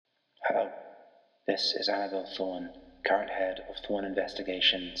Hello, this is Annabelle Thorne, current head of Thorne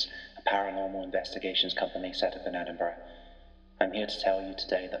Investigations, a paranormal investigations company set up in Edinburgh. I'm here to tell you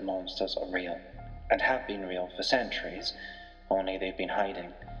today that monsters are real, and have been real for centuries, only they've been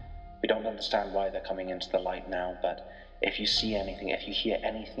hiding. We don't understand why they're coming into the light now, but if you see anything, if you hear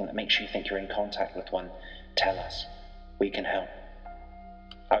anything that makes you think you're in contact with one, tell us. We can help.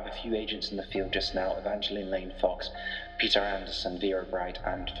 I have a few agents in the field just now, Evangeline Lane Fox, Peter Anderson, Vera Bright,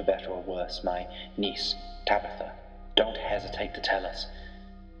 and, for better or worse, my niece, Tabitha. Don't hesitate to tell us.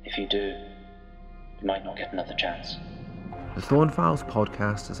 If you do, you might not get another chance. The Thorne Files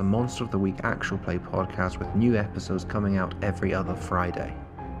podcast is a Monster of the Week actual play podcast with new episodes coming out every other Friday.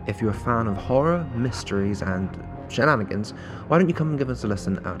 If you're a fan of horror, mysteries, and shenanigans, why don't you come and give us a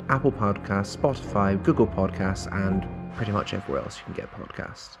listen at Apple Podcasts, Spotify, Google Podcasts, and pretty much everywhere else you can get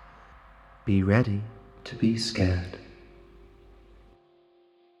podcasts. Be ready to be scared.